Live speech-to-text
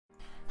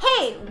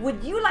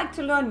would you like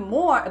to learn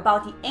more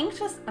about the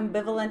anxious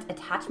ambivalent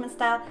attachment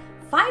style?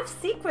 5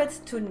 secrets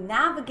to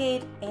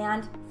navigate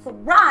and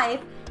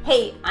thrive.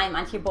 Hey, I'm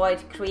Antje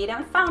Boyd, creator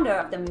and founder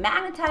of the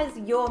Magnetize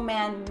Your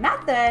Man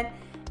method.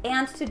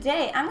 And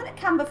today I'm going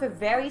to come with a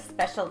very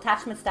special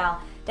attachment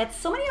style that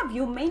so many of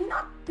you may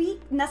not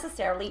be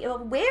necessarily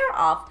aware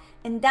of.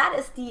 And that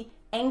is the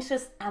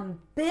anxious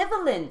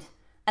ambivalent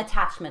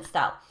attachment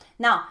style.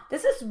 Now,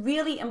 this is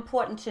really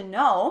important to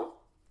know,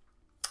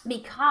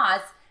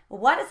 because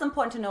what is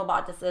important to know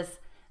about this is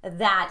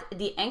that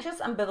the anxious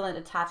ambivalent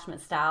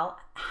attachment style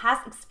has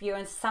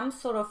experienced some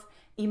sort of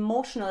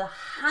emotional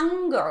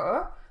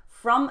hunger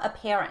from a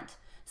parent.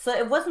 So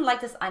it wasn't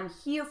like this, I'm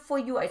here for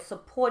you, I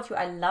support you,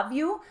 I love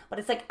you, but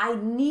it's like, I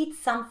need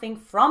something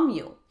from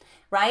you,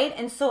 right?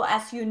 And so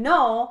as you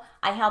know,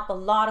 I help a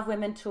lot of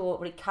women to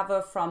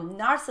recover from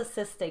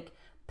narcissistic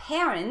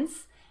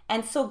parents.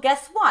 And so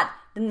guess what?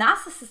 The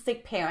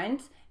narcissistic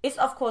parent is,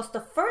 of course,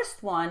 the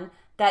first one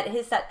that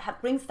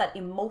brings that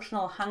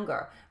emotional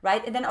hunger,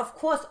 right? And then, of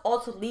course,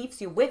 also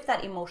leaves you with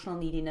that emotional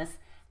neediness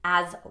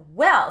as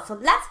well. So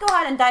let's go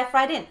ahead and dive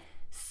right in.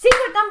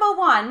 Secret number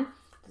 1,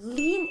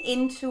 lean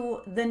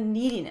into the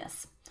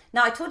neediness.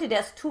 Now, I told you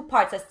there's 2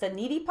 parts. There's the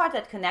needy part,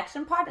 that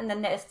connection part, and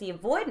then there's the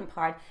avoidant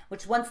part,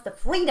 which wants the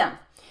freedom.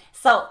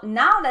 So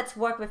now let's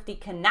work with the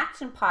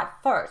connection part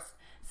first.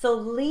 So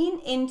lean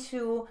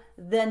into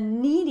the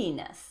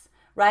neediness,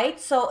 right?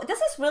 So this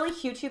is really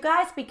huge, you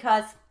guys,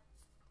 because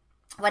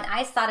when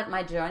I started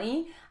my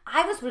journey,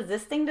 I was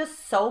resisting this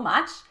so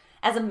much.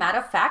 As a matter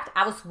of fact,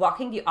 I was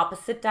walking the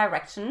opposite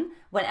direction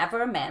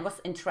whenever a man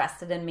was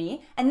interested in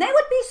me. And they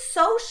would be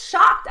so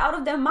shocked out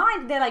of their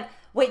mind. They're like,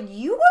 wait,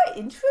 you were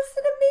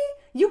interested in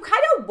me? You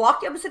kind of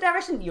walked the opposite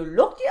direction. You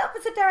looked the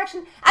opposite direction.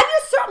 And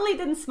you certainly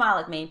didn't smile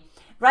at me,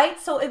 right?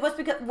 So it was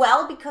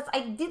because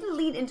I didn't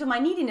lean into my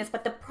neediness.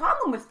 But the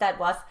problem with that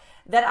was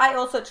that I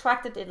also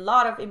attracted a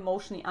lot of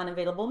emotionally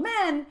unavailable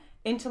men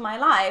into my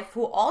life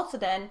who also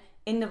then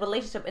in the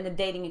relationship, in the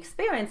dating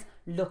experience,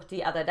 look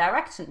the other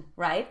direction,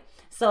 right?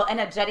 So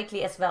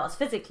energetically as well as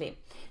physically.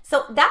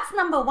 So that's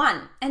number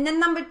 1. And then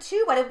number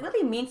 2, what it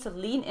really means to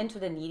lean into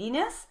the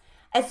neediness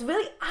is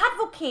really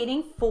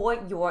advocating for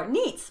your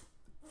needs.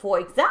 For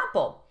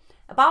example,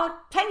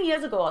 about 10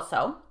 years ago or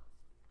so,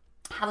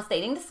 I was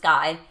dating this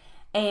guy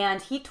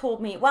and he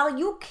told me, well,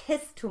 you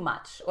kiss too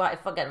much, or I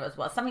forget what it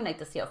was, something like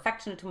this, you're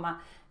affectionate too much,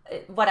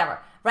 whatever,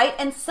 right?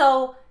 And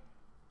so,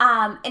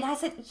 and I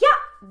said,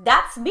 yeah,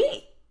 that's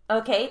me.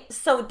 Okay,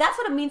 so that's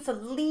what it means to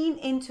lean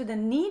into the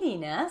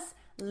neediness,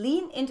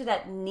 lean into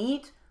that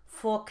need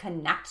for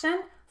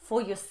connection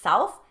for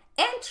yourself,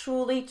 and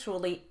truly,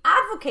 truly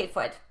advocate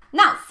for it.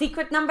 Now,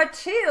 secret number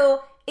 2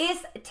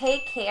 is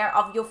take care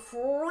of your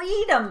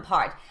freedom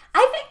part.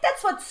 I think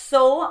that's what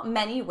so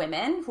many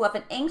women who have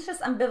an anxious,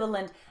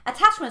 ambivalent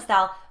attachment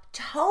style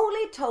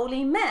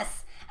totally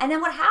miss. And then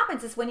what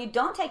happens is when you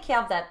don't take care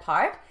of that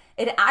part,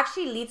 it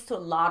actually leads to a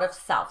lot of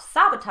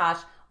self-sabotage.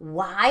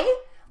 Why?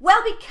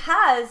 Well,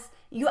 because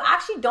you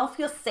actually don't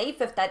feel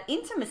safe with that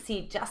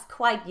intimacy just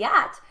quite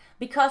yet,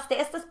 because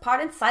there's this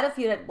part inside of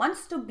you that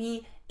wants to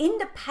be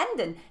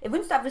independent. It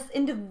wants to have this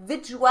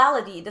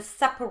individuality, this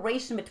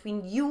separation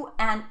between you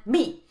and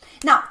me.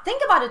 Now,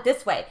 think about it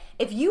this way.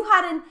 If you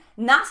had a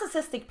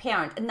narcissistic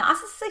parent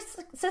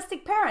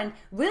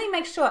really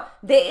makes sure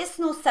there is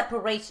no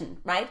separation,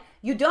 right?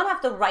 You don't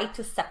have the right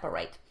to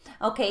separate.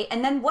 Okay,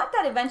 and then what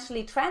that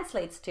eventually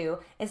translates to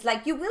is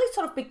like you really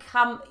sort of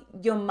become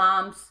your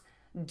mom's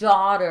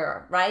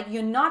daughter, right?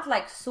 You're not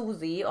like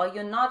Susie, or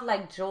you're not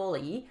like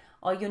Jolie,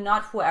 or you're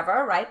not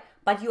whoever, right?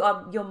 But you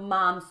are your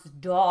mom's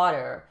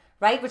daughter,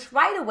 right? Which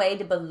right away,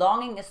 the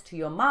belonging is to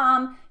your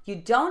mom. You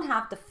don't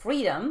have the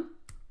freedom.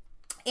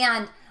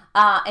 And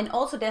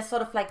also there's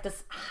sort of like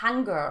this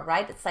hunger,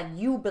 right? It's like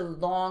you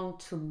belong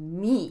to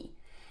me.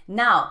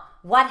 Now,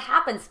 what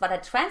happens, what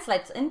it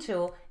translates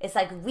into is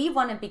like we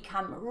want to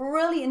become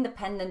really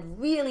independent,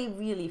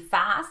 really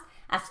fast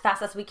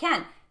as we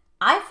can.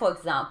 I, for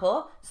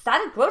example,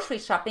 started grocery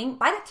shopping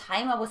by the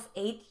time I was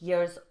 8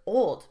 years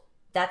old.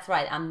 That's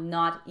right, I'm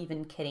not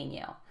even kidding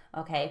you,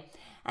 okay?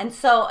 And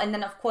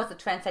then of course it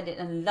translated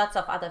in lots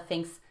of other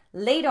things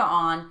later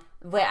on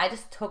where I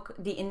just took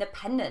the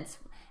independence.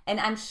 And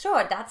I'm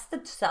sure that's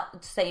the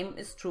same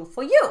is true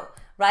for you,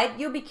 right?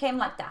 You became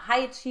like the high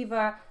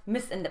achiever,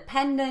 Miss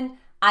Independent.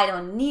 I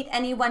don't need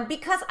anyone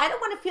because I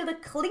don't want to feel the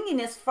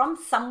clinginess from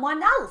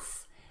someone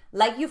else,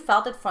 like you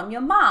felt it from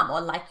your mom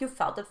or like you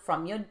felt it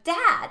from your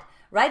dad,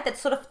 right? That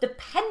sort of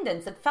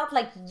dependence. It felt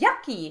like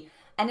yucky.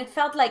 And it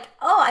felt like,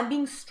 oh, I'm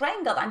being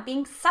strangled. I'm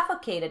being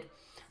suffocated.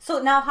 So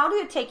now how do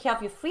you take care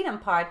of your freedom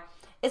part?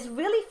 Is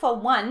really, for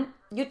one,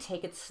 you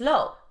take it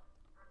slow,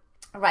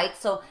 right?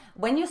 So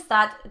when you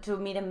start to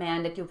meet a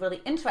man that you're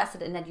really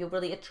interested in, that you're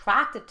really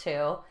attracted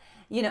to,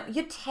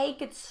 you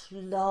take it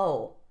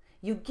slow.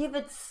 You give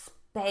it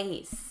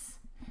space,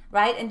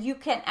 right? And you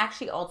can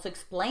actually also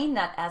explain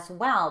that as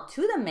well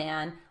to the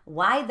man,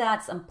 why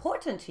that's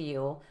important to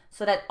you,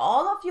 so that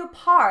all of your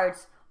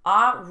parts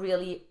are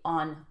really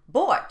on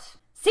board.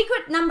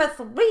 Secret number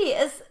 3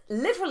 is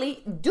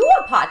literally do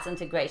a parts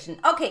integration.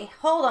 Okay,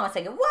 hold on a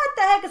second. What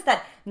the heck is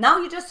that? Now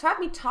you just heard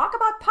me talk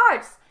about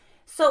parts.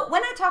 So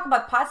when I talk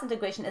about parts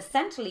integration,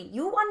 essentially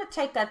you want to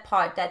take that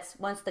part that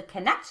wants the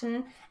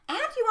connection,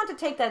 and you want to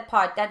take that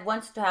part that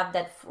wants to have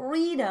that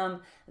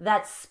freedom,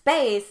 that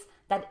space,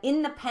 that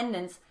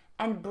independence,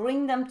 and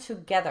bring them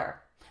together.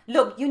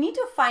 Look, you need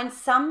to find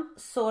some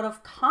sort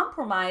of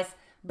compromise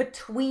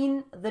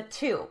between the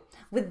two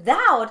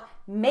without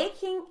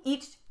making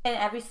each and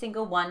every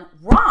single one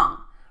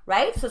wrong,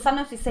 right? So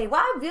sometimes we say,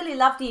 well, I really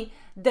love the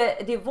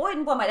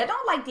avoidant one, but I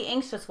don't like the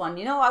anxious one.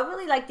 You know, I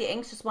really like the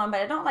anxious one, but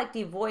I don't like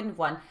the avoidant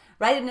one,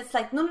 right? And it's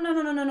like, no.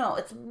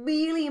 It's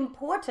really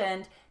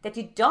important that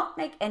you don't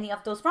make any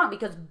of those wrong,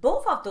 because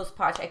both of those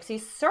parts actually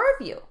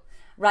serve you,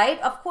 right?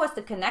 Of course,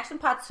 the connection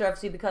part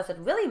serves you because it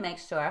really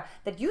makes sure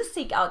that you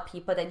seek out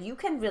people that you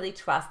can really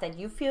trust, that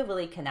you feel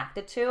really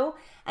connected to,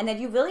 and that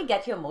you really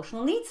get your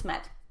emotional needs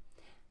met.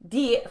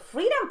 The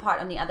freedom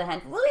part, on the other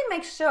hand, really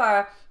makes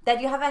sure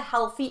that you have a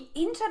healthy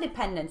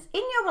interdependence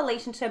in your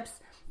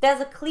relationships.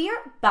 There's a clear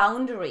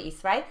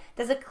boundaries, right?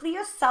 There's a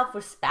clear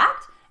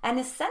self-respect and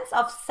a sense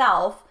of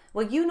self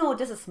where you know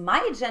this is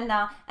my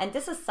agenda and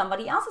this is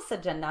somebody else's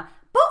agenda.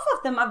 Both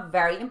of them are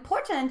very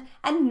important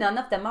and none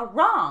of them are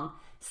wrong.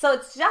 So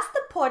it's just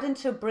important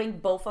to bring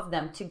both of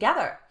them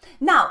together.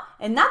 Now,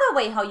 another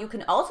way how you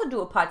can also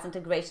do a parts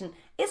integration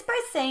is by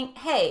saying,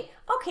 hey,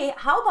 okay,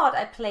 how about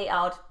I play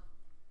out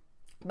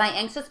my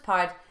anxious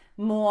part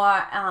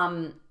more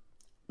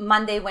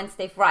Monday,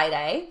 Wednesday,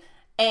 Friday,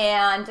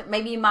 and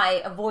maybe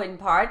my avoidant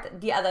part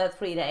the other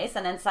 3 days,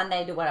 and then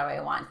Sunday do whatever I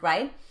want,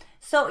 right?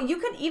 So you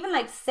can even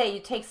like say you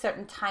take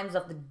certain times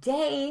of the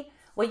day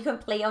where you can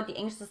play out the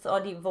anxious or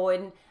the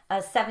avoidant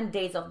 7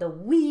 days of the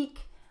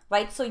week,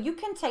 right? So you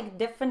can take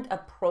different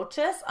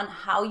approaches on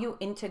how you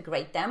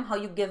integrate them, how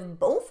you give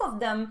both of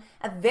them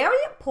a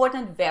very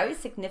important, very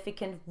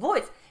significant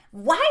voice.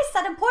 Why is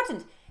that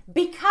important?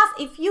 Because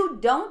if you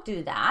don't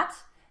do that,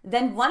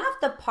 then one of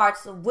the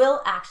parts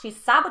will actually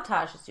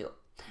sabotage you,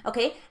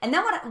 okay? And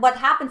then what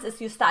happens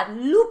is you start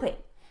looping.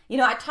 You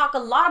know, I talk a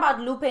lot about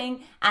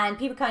looping and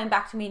people coming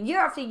back to me year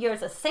after year,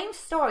 the same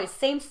story,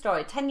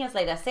 10 years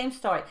later, same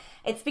story.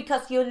 It's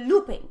because you're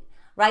looping,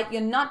 right?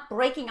 You're not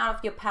breaking out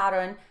of your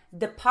pattern.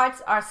 The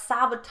parts are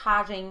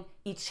sabotaging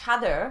each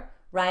other,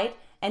 right?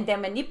 And they're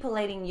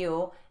manipulating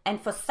you.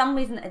 And for some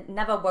reason, it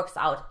never works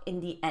out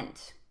in the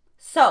end.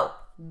 So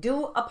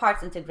do a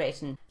parts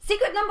integration.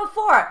 Secret number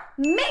 4,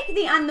 make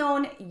the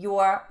unknown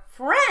your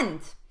friend.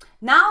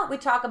 Now we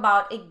talk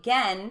about,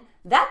 again,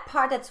 that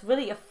part that's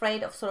really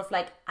afraid of sort of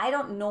like, I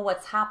don't know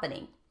what's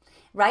happening,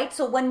 right?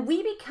 So when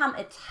we become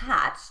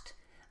attached,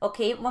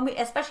 okay,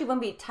 especially when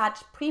we attach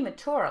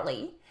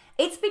prematurely,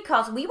 it's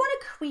because we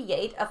want to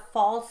create a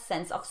false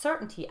sense of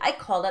certainty. I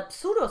call that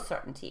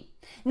pseudo-certainty.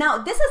 Now,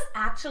 this is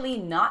actually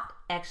not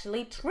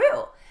actually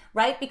true,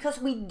 right? Because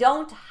we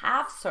don't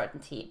have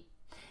certainty.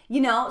 You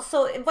know,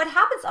 so what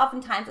happens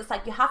oftentimes is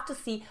like you have to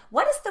see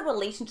what is the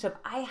relationship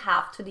I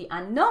have to the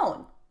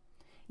unknown,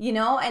 you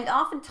know, and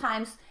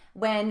oftentimes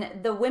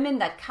when the women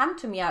that come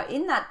to me are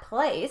in that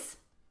place,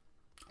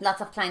 lots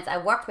of clients I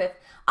work with,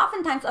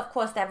 oftentimes, of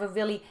course, they have a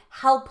really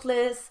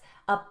helpless,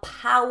 a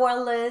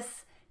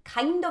powerless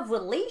kind of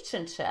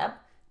relationship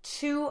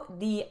to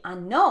the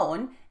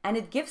unknown, and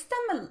it gives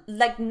them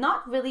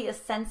not really a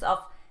sense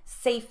of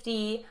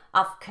safety,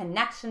 of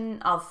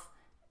connection,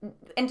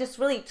 and just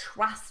really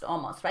trust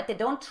almost, right? They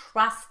don't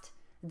trust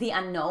the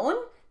unknown.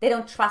 They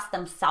don't trust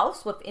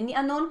themselves within the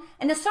unknown.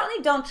 And they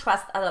certainly don't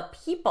trust other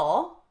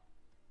people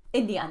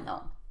in the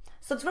unknown.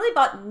 So it's really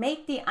about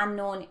make the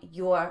unknown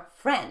your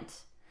friend,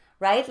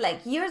 right?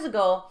 Like years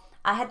ago,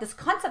 I had this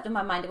concept in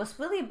my mind. It was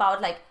really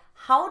about like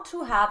how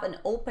to have an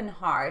open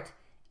heart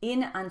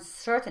in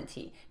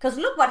uncertainty. Because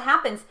look what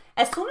happens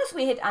as soon as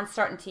we hit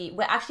uncertainty,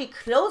 we actually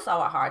close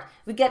our heart.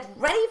 We get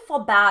ready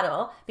for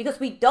battle because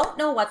we don't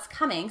know what's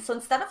coming. So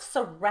instead of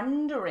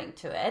surrendering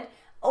to it,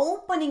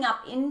 opening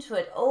up into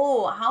it,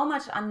 oh, how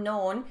much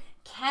unknown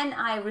can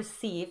I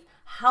receive?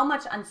 How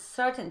much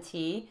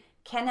uncertainty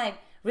can I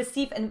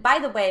receive? And by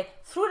the way,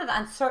 through that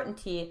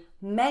uncertainty,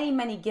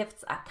 many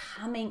gifts are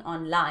coming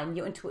online.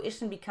 Your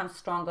intuition becomes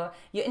stronger.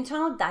 Your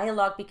internal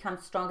dialogue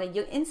becomes stronger.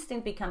 Your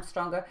instinct becomes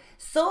stronger.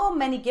 So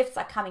many gifts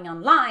are coming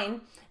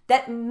online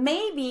that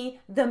maybe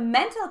the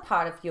mental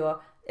part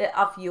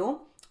of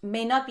you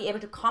may not be able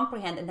to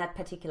comprehend in that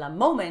particular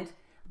moment,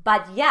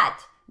 but yet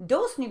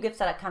those new gifts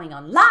that are coming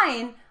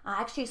online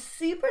are actually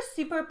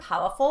super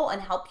powerful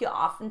and help you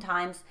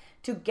oftentimes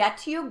to get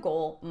to your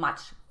goal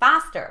much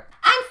faster.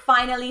 And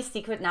finally,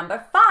 secret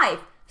number 5,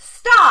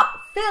 stop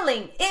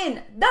filling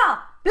in the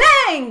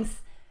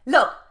blanks.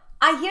 Look,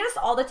 I hear this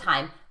all the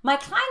time. My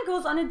client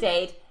goes on a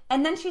date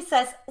and then she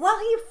says, well,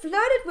 he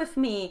flirted with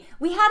me.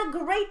 We had a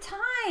great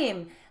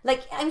time.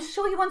 Like, I'm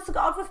sure he wants to go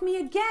out with me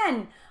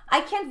again.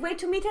 I can't wait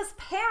to meet his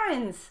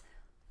parents.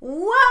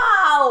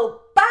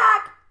 Wow,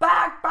 back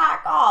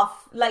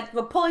off. Like,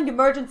 we're pulling the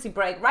emergency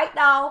brake right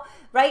now,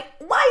 right?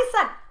 Why is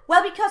that?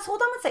 Well, because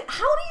hold on one sec.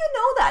 How do you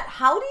know that?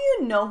 How do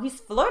you know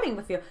he's flirting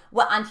with you?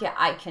 Well, Antje,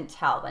 I can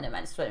tell when a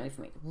man is flirting with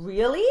me.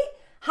 Really?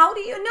 How do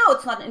you know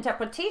it's not an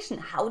interpretation?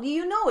 How do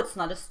you know it's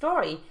not a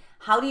story?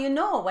 How do you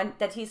know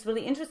that he's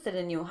really interested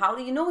in you? How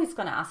do you know he's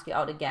going to ask you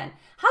out again?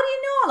 How do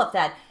you know all of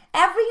that?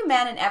 Every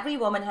man and every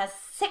woman has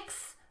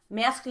 6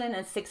 masculine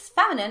and 6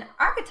 feminine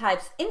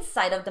archetypes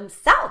inside of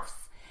themselves.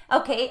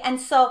 Okay,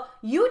 and so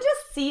you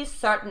just see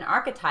certain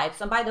archetypes,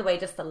 and by the way,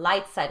 just the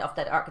light side of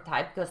that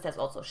archetype, because there's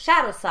also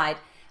shadow side.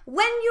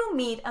 When you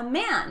meet a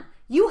man,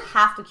 you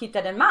have to keep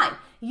that in mind.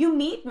 You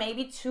meet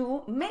maybe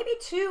two,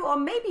 or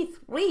maybe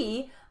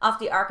 3 of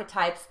the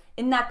archetypes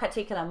in that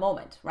particular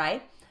moment,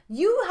 right?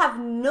 You have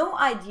no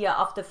idea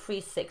of the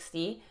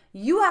 360.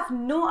 You have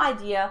no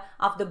idea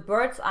of the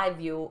bird's eye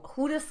view,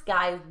 who this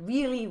guy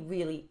really,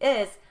 really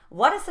is,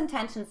 what his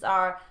intentions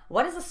are,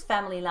 what is his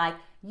family like.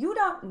 You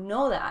don't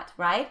know that,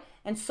 right?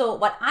 And so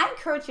what I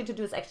encourage you to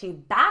do is actually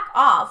back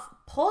off,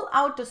 pull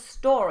out the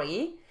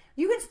story.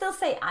 You can still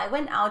say, I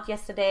went out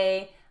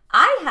yesterday,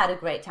 I had a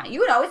great time. You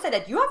would always say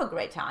that you have a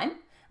great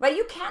time, right?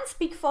 You can't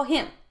speak for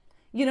him.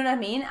 You know what I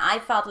mean? I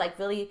felt like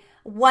really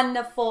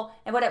wonderful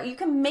and whatever. You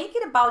can make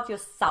it about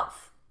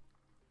yourself,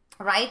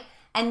 right?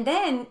 And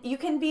then you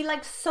can be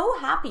like so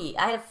happy.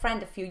 I had a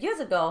friend a few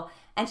years ago,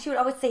 and she would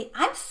always say,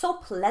 I'm so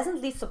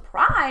pleasantly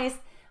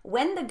surprised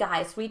when the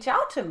guys reach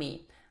out to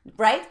me,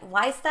 right?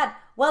 Why is that?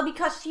 Well,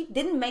 because she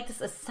didn't make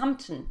this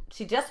assumption.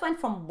 She just went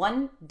from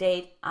one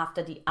date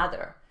after the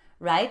other,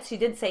 right? She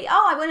didn't say,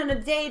 oh, I went on a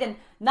date and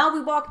now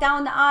we walk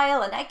down the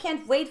aisle and I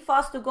can't wait for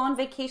us to go on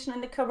vacation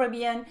in the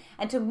Caribbean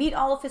and to meet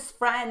all of his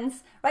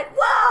friends, right?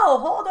 Whoa,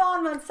 hold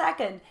on one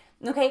second.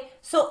 Okay,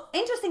 so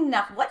interesting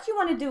enough, what you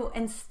want to do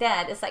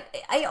instead is like,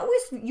 I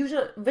always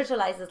usually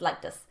visualize it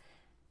like this.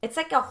 It's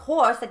like a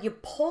horse that you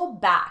pull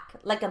back,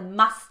 like a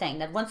Mustang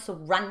that wants to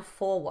run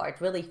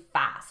forward really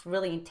fast,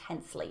 really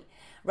intensely,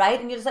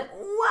 right? And you're just like,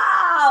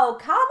 wow,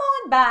 come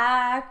on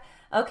back.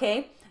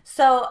 Okay,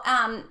 so,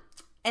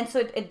 and so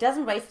it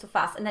doesn't race too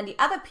fast. And then the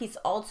other piece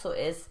also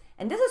is,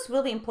 and this is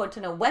really important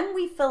to know, when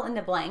we fill in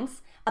the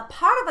blanks, a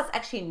part of us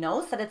actually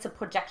knows that it's a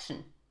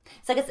projection.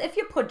 It's like as if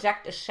you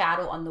project a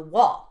shadow on the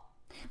wall.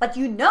 But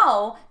you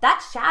know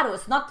that shadow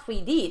is not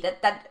 3D,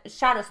 that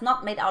shadow is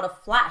not made out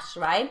of flesh,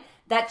 right?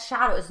 That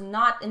shadow is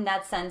not in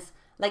that sense,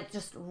 like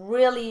just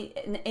really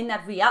in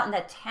that real, in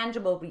that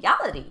tangible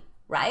reality,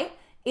 right?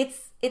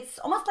 It's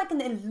almost like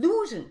an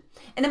illusion.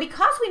 And then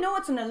because we know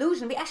it's an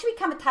illusion, we actually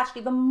become attached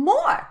even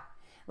more,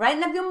 right?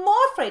 And then we're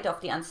more afraid of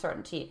the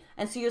uncertainty.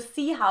 And so you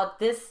see how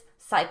this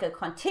cycle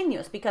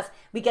continues, because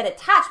we get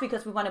attached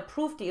because we want to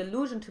prove the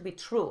illusion to be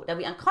true, that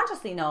we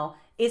unconsciously know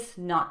is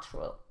not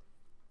true.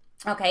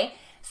 Okay,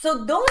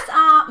 so those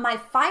are my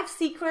 5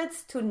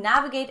 secrets to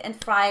navigate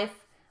and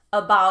thrive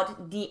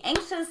about the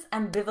anxious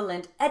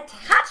ambivalent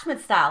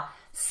attachment style.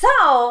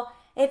 So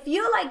if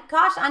you're like,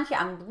 gosh, Antje,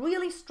 I'm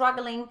really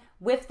struggling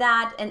with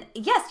that. And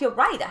yes, you're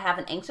right. I have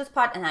an anxious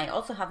part and I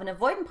also have an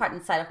avoidant part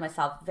inside of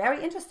myself.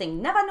 Very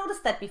interesting. Never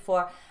noticed that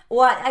before.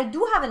 Or I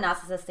do have a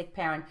narcissistic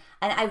parent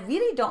and I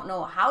really don't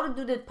know how to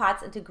do the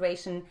parts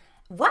integration,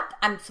 what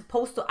I'm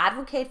supposed to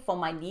advocate for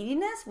my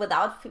neediness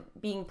without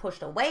being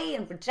pushed away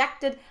and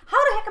rejected. How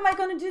the heck am I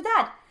going to do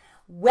that?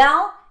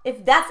 Well,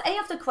 if that's any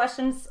of the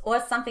questions or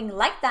something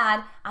like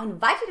that, I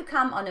invite you to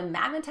come on a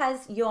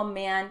Magnetize Your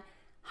Man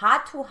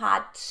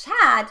heart-to-heart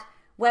chat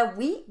where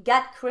we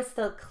get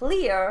crystal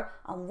clear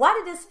on what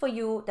it is for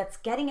you that's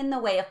getting in the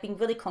way of being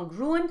really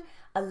congruent,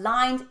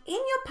 aligned,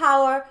 in your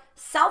power,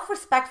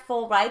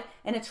 self-respectful, right?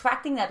 And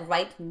attracting that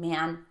right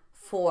man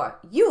for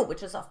you,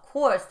 which is, of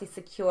course, the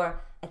secure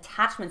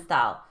attachment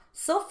style.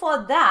 So for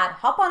that,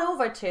 hop on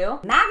over to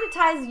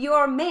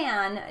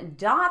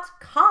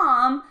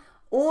magnetizeyourman.com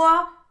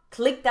or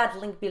click that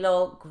link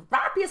below,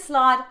 grab your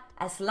slot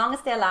as long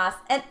as they last.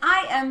 And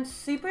I am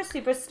super,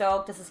 super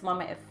stoked. This is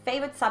one of my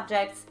favorite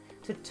subjects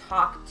to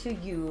talk to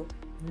you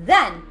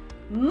then.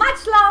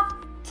 Much love.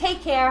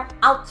 Take care.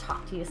 I'll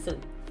talk to you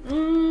soon.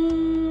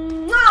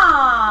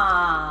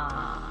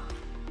 Mwah!